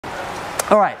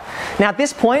All right, now at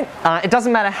this point, it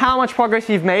doesn't matter how much progress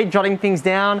you've made jotting things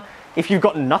down. If you've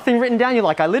got nothing written down, you're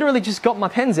like, I literally just got my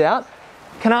pens out.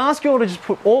 Can I ask you all to just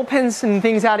put all pens and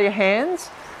things out of your hands?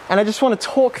 And I just want to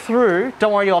talk through,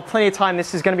 don't worry, you'll have plenty of time,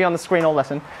 this is going to be on the screen all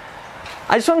lesson.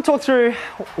 I just want to talk through,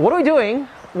 what are we doing?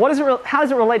 How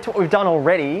does it relate to what we've done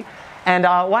already? And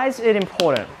why is it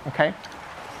important, okay?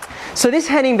 So this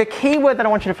heading, the key word that I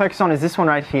want you to focus on is this one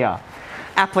right here,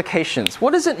 applications.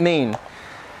 What does it mean?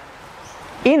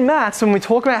 In maths, when we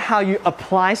talk about how you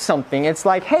apply something, it's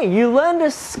like, hey, you learned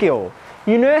a skill.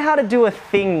 You know how to do a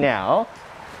thing now,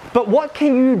 but what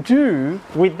can you do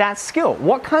with that skill?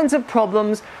 What kinds of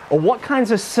problems or what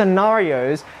kinds of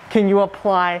scenarios can you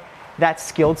apply that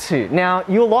skill to? Now,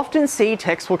 you'll often see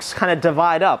textbooks kind of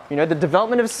divide up, you know, the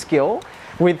development of skill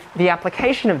with the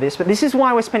application of this, but this is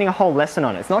why we're spending a whole lesson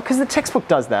on it. It's not because the textbook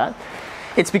does that,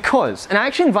 it's because, and I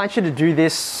actually invite you to do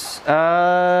this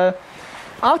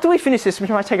after we finish this, which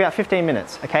might take about 15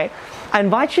 minutes, okay? I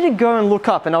invite you to go and look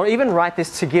up, and I'll even write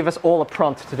this to give us all a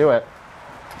prompt to do it.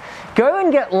 Go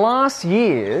and get last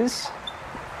year's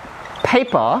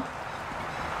paper,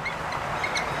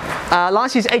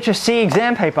 last year's HSC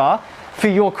exam paper for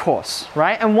your course,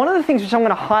 right? And one of the things which I'm going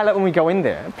to highlight when we go in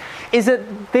there is that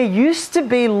there used to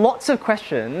be lots of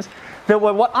questions that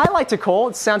were what I like to call,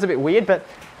 it sounds a bit weird, but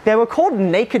they were called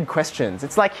naked questions.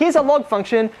 It's like, here's a log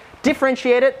function,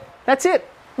 differentiate it, that's it.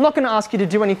 I'm not going to ask you to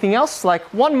do anything else, like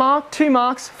 1 mark, 2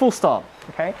 marks, full stop,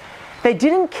 okay? They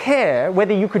didn't care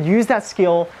whether you could use that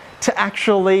skill to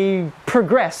actually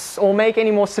progress or make any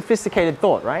more sophisticated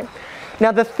thought, right?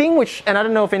 Now the thing which, and I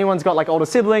don't know if anyone's got like older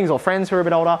siblings or friends who are a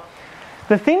bit older,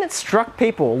 the thing that struck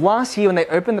people last year when they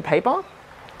opened the paper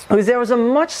was there was a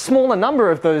much smaller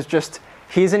number of those just,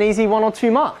 here's an easy 1 or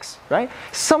 2 marks, right?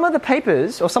 Some of the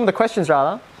papers, or some of the questions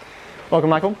rather, welcome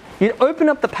Michael, you'd open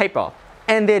up the paper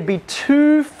and there'd be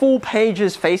 2 full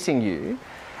pages facing you,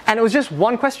 and it was just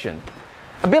one question.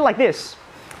 A bit like this.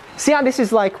 See how this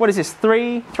is like, what is this,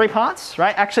 three parts,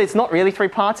 right? Actually, it's not really 3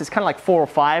 parts, it's kind of like 4 or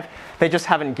 5. They just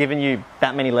haven't given you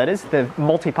that many letters. They're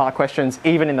multi-part questions,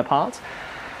 even in the parts.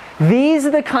 These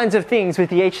are the kinds of things with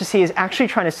the HSC is actually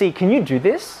trying to see, can you do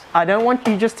this? I don't want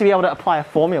you just to be able to apply a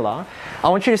formula. I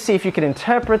want you to see if you can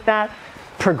interpret that,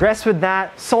 progress with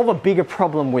that, solve a bigger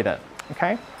problem with it,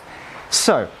 okay?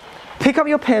 So, pick up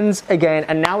your pens again,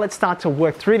 and now let's start to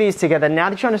work through these together. Now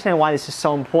that you understand why this is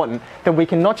so important, that we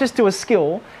can not just do a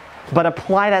skill, but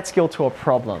apply that skill to a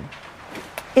problem.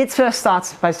 It first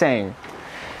starts by saying,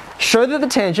 show that the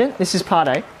tangent, this is part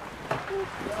A,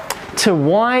 to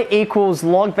y equals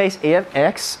log base e of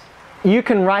x, you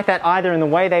can write that either in the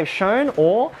way they've shown,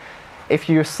 or if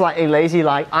you're slightly lazy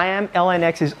like I am, ln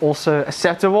x is also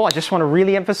acceptable. I just want to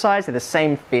really emphasize they're the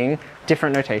same thing,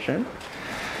 different notation.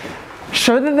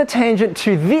 Show that the tangent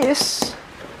to this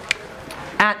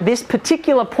at this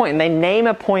particular point, and they name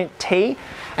a point t,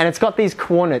 and it's got these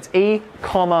coordinates e,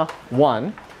 comma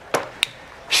 1.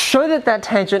 Show that that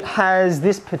tangent has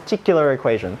this particular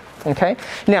equation, okay?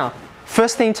 Now,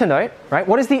 first thing to note, right,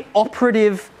 what is the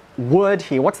operative word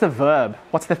here? What's the verb?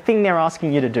 What's the thing they're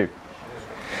asking you to do?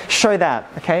 Show that,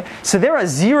 okay? So there are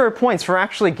 0 points for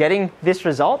actually getting this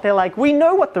result. They're like, we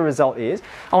know what the result is.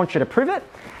 I want you to prove it.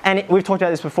 And we've talked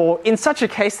about this before. In such a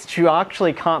case that you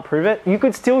actually can't prove it, you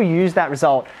could still use that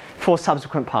result for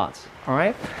subsequent parts, all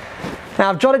right? Now,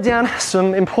 I've jotted down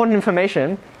some important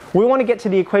information. We want to get to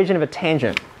the equation of a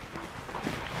tangent.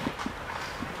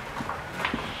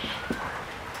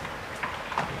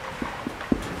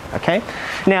 Okay?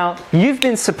 Now, you've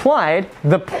been supplied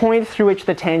the point through which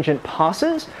the tangent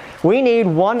passes. We need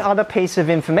one other piece of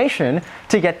information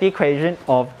to get the equation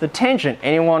of the tangent.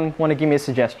 Anyone want to give me a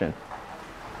suggestion?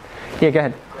 Yeah, go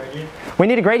ahead. Gradient. We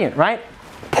need a gradient, right?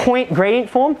 Point gradient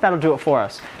form, that'll do it for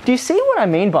us. Do you see what I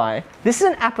mean by, this is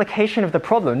an application of the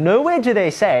problem. Nowhere do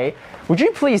they say, would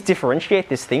you please differentiate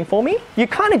this thing for me? You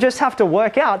kind of just have to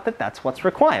work out that that's what's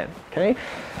required, okay?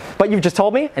 But you've just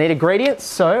told me I need a gradient,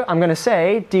 so I'm going to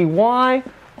say dy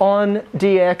on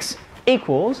dx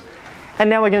equals, and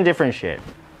now we're going to differentiate.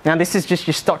 Now this is just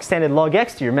your stock standard log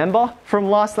x. Do you remember from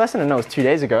last lesson? I know it was 2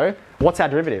 days ago. What's our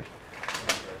derivative?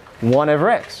 1 over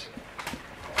x.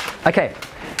 Okay,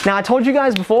 now I told you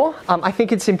guys before, I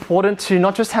think it's important to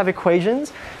not just have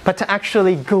equations, but to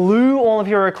actually glue all of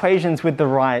your equations with the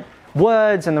right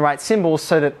words and the right symbols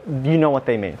so that you know what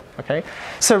they mean, okay?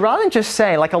 So rather than just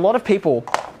say, like a lot of people,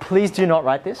 please do not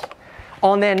write this,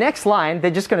 on their next line, they're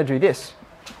just going to do this.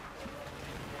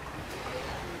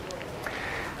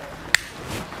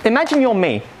 Imagine you're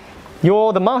me,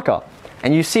 you're the marker,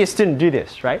 and you see a student do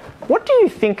this, right? What do you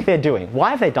think they're doing?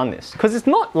 Why have they done this? Because it's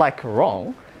not like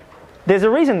wrong. There's a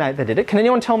reason that they did it. Can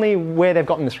anyone tell me where they've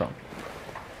gotten this from?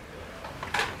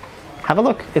 Have a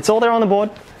look. It's all there on the board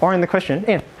or in the question.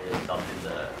 Ian.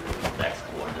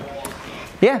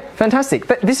 Yeah, fantastic.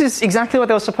 But this is exactly what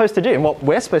they were supposed to do and what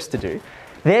we're supposed to do.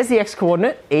 There's the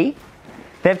x-coordinate, E.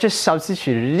 They've just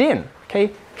substituted it in.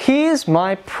 Okay, here's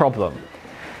my problem.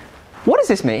 What does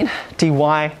this mean? dy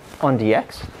on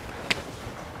dx?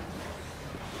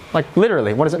 Like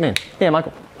literally, what does it mean? Yeah,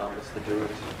 Michael. It's the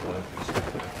derivative of y.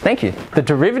 Thank you. The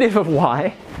derivative of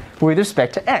y with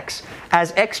respect to x.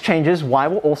 As x changes, y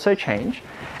will also change.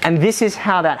 And this is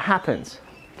how that happens.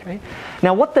 Okay?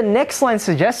 Now what the next line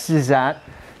suggests is that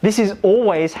this is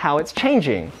always how it's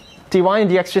changing. dy and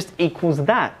dx just equals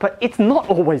that. But it's not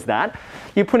always that.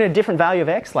 You put in a different value of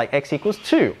x, like x equals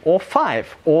 2, or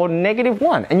 5, or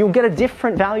 -1, and you'll get a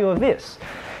different value of this.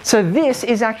 So this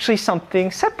is actually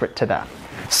something separate to that.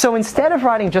 So instead of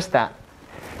writing just that,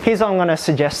 here's what I'm going to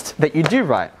suggest that you do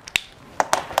write.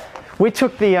 We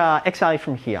took the x value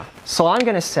from here. So I'm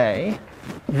going to say,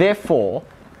 therefore,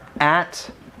 at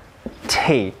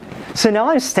t. So now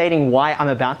I'm stating why I'm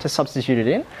about to substitute it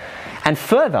in. And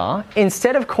further,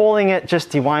 instead of calling it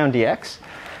just dy on dx,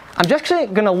 I'm just actually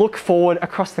going to look forward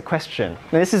across the question.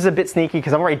 Now this is a bit sneaky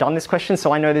because I've already done this question,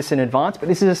 so I know this in advance, but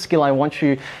this is a skill I want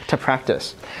you to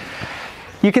practice.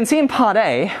 You can see in part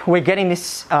A, we're getting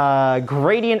this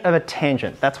gradient of a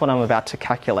tangent. That's what I'm about to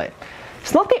calculate.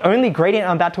 It's not the only gradient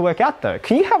I'm about to work out though.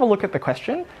 Can you have a look at the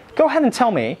question? Go ahead and tell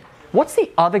me, what's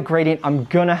the other gradient I'm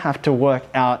going to have to work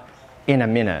out in a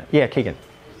minute? Yeah, Keegan.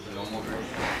 The normal gradient.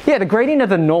 Yeah, the gradient of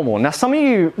the normal. Now some of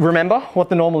you remember what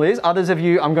the normal is. Others of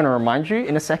you, I'm going to remind you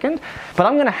in a second. But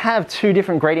I'm going to have two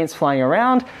different gradients flying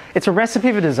around. It's a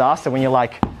recipe for disaster when you're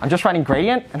like, I'm just writing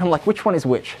gradient, and I'm like, which one is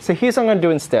which? So here's what I'm going to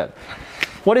do instead.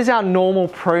 What is our normal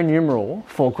pronumeral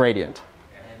for gradient?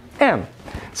 M.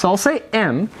 So I'll say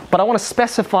M, but I want to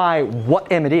specify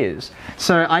what M it is.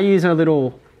 So I use a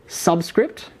little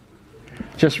subscript,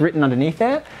 just written underneath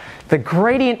there. The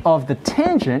gradient of the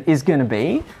tangent is going to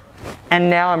be, and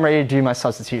now I'm ready to do my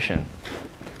substitution,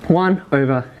 1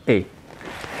 over E.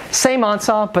 Same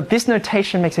answer, but this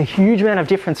notation makes a huge amount of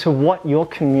difference to what you're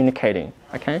communicating,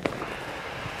 okay?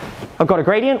 I've got a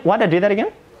gradient. Why did I do that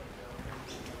again?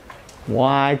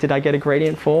 Why did I get a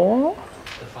gradient for?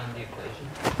 Define the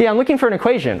equation. Yeah, I'm looking for an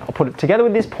equation. I'll put it together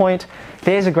with this point.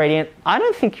 There's a gradient. I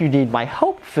don't think you need my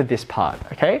help for this part,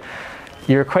 okay?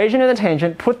 Your equation and the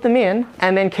tangent, put them in,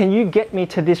 and then can you get me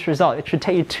to this result? It should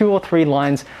take you 2 or 3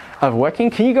 lines of working.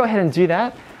 Can you go ahead and do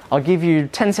that? I'll give you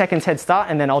 10 seconds head start,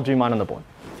 and then I'll do mine on the board.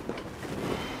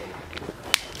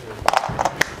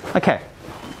 Okay.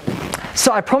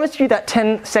 So I promised you that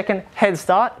 10-second head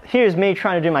start. Here's me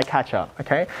trying to do my catch-up,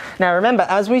 okay? Now remember,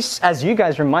 as you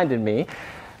guys reminded me,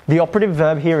 the operative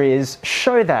verb here is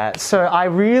show that. So I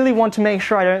really want to make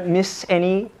sure I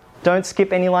don't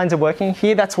skip any lines of working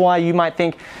here. That's why you might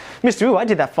think, Mr. Wu, I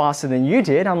did that faster than you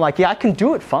did. I'm like, yeah, I can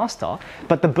do it faster,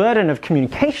 but the burden of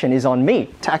communication is on me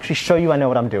to actually show you I know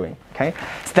what I'm doing, okay?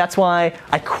 So that's why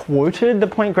I quoted the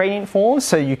point gradient form,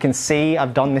 so you can see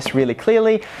I've done this really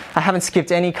clearly. I haven't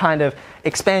skipped any kind of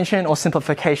expansion or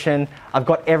simplification. I've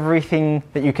got everything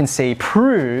that you can see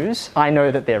proves I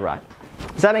know that they're right.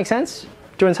 Does that make sense?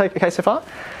 Doing okay so far?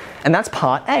 And that's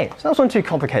part A. So that wasn't too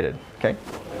complicated, okay?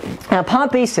 Now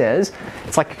part B says,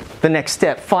 it's like the next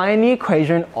step, find the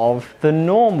equation of the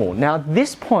normal. Now at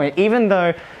this point, even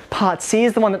though part C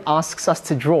is the one that asks us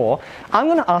to draw, I'm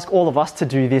going to ask all of us to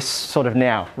do this sort of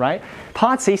now, right?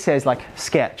 Part C says like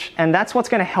sketch, and that's what's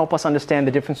going to help us understand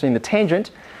the difference between the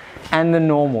tangent and the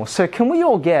normal. So can we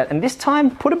all get, and this time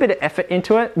put a bit of effort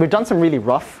into it. We've done some really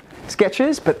rough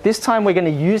sketches, but this time we're going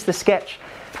to use the sketch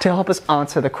to help us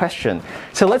answer the question.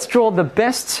 So let's draw the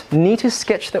best, neatest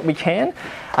sketch that we can.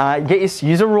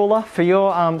 Use a ruler for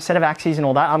your set of axes and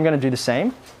all that. I'm going to do the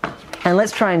same. And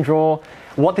let's try and draw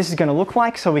what this is going to look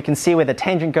like so we can see where the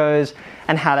tangent goes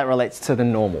and how that relates to the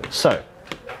normal. So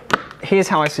here's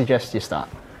how I suggest you start.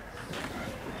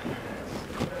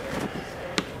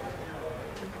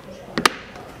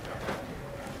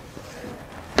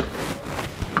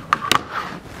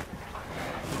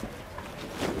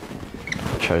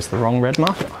 Chose the wrong red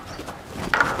marker.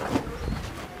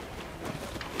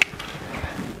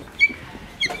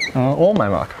 All my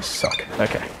markers suck.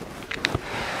 Okay.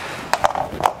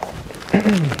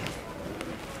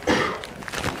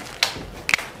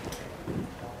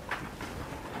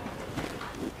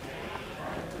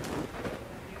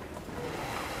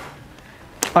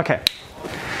 Okay.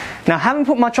 Now I haven't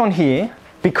put much on here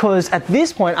because at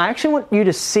this point I actually want you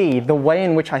to see the way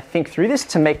in which I think through this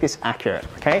to make this accurate,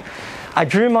 okay? I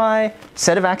drew my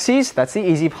set of axes, that's the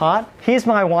easy part. Here's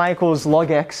my y equals log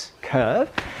x curve.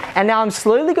 And now I'm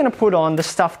slowly going to put on the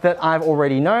stuff that I've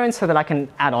already known so that I can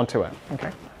add on to it,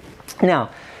 okay? Now,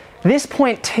 this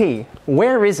point T,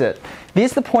 where is it?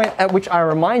 This is the point at which I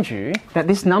remind you that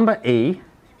this number E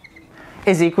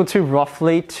is equal to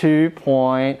roughly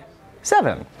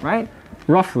 2.7, right?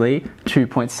 Roughly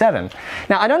 2.7.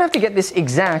 Now, I don't have to get this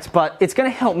exact, but it's going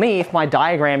to help me if my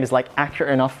diagram is like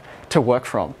accurate enough to work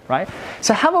from, right?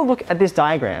 So have a look at this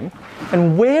diagram,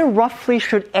 and where roughly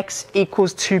should x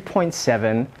equals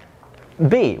 2.7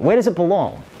 be? Where does it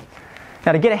belong?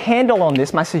 Now, to get a handle on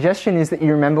this, my suggestion is that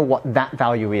you remember what that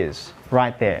value is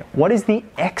right there. What is the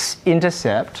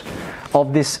x-intercept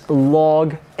of this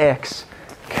log x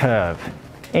curve?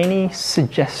 Any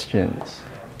suggestions?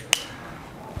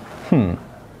 Can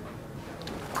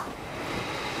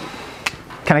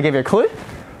I give you a clue?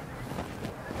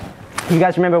 You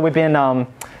guys remember we've been,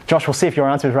 Josh will see if your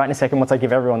answer is right in a second once I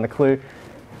give everyone the clue.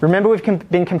 Remember we've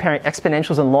been comparing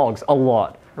exponentials and logs a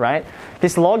lot, right?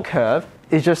 This log curve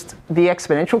is just the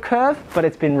exponential curve, but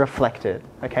it's been reflected,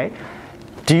 okay?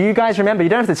 Do you guys remember, you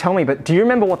don't have to tell me, but do you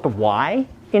remember what the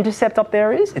y-intercept up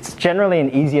there is? It's generally an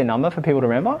easier number for people to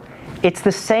remember. It's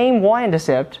the same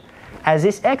y-intercept as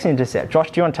this x-intercept.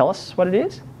 Josh, do you want to tell us what it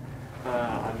is?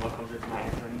 I'm not confident in my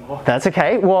answer anymore. That's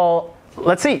okay. Well,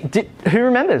 let's see. Who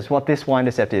remembers what this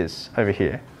y-intercept is over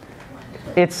here?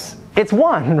 It's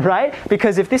 1, right?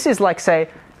 Because if this is like, say,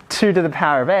 2 to the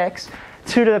power of x,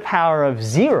 2 to the power of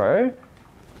 0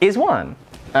 is 1.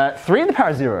 3 to the power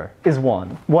of 0 is 1.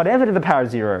 Whatever to the power of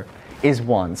 0 is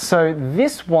 1. So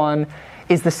this one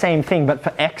is the same thing, but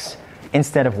for x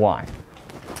instead of y.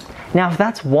 Now, if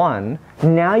that's 1,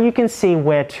 now you can see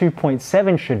where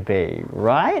 2.7 should be,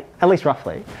 right? At least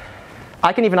roughly.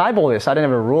 I can even eyeball this. I don't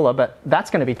have a ruler, but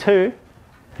that's going to be 2.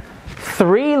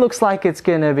 3 looks like it's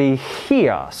going to be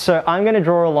here. So I'm going to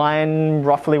draw a line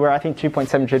roughly where I think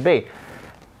 2.7 should be.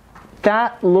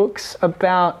 That looks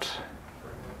about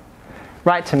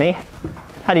right to me.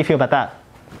 How do you feel about that?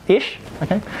 Ish?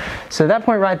 Okay. So that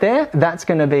point right there, that's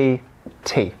going to be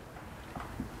T.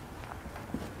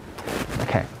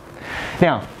 Okay.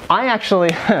 Now, I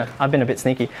actually, I've been a bit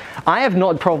sneaky. I have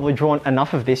not probably drawn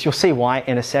enough of this. You'll see why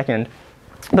in a second.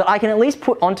 But I can at least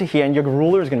put onto here, and your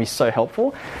ruler is going to be so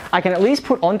helpful, I can at least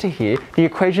put onto here the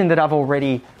equation that I've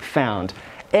already found.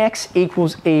 X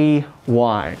equals EY.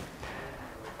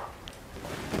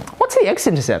 What's the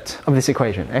x-intercept of this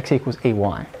equation? X equals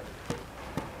EY.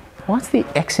 What's the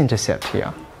x-intercept here?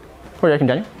 What do you reckon,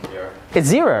 Daniel? 0. It's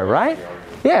 0, right?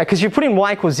 Yeah, because you put in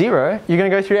y equals 0, you're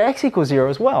going to go through x equals 0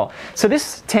 as well. So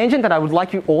this tangent that I would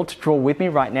like you all to draw with me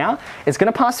right now, it's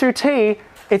going to pass through T,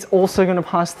 it's also going to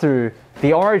pass through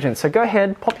the origin. So go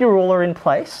ahead, pop your ruler in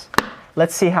place.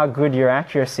 Let's see how good your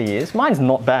accuracy is. Mine's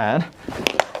not bad.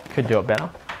 Could do it better.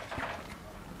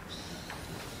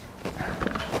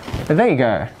 But there you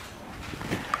go.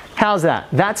 How's that?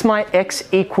 That's my x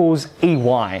equals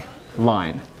EY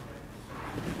line.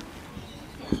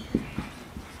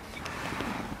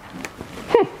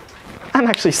 I'm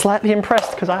actually slightly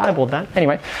impressed because I eyeballed that.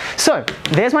 Anyway, so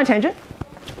there's my tangent.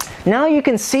 Now you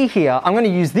can see here, I'm going to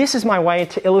use this as my way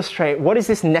to illustrate what is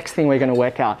this next thing we're going to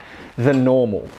work out, the normal.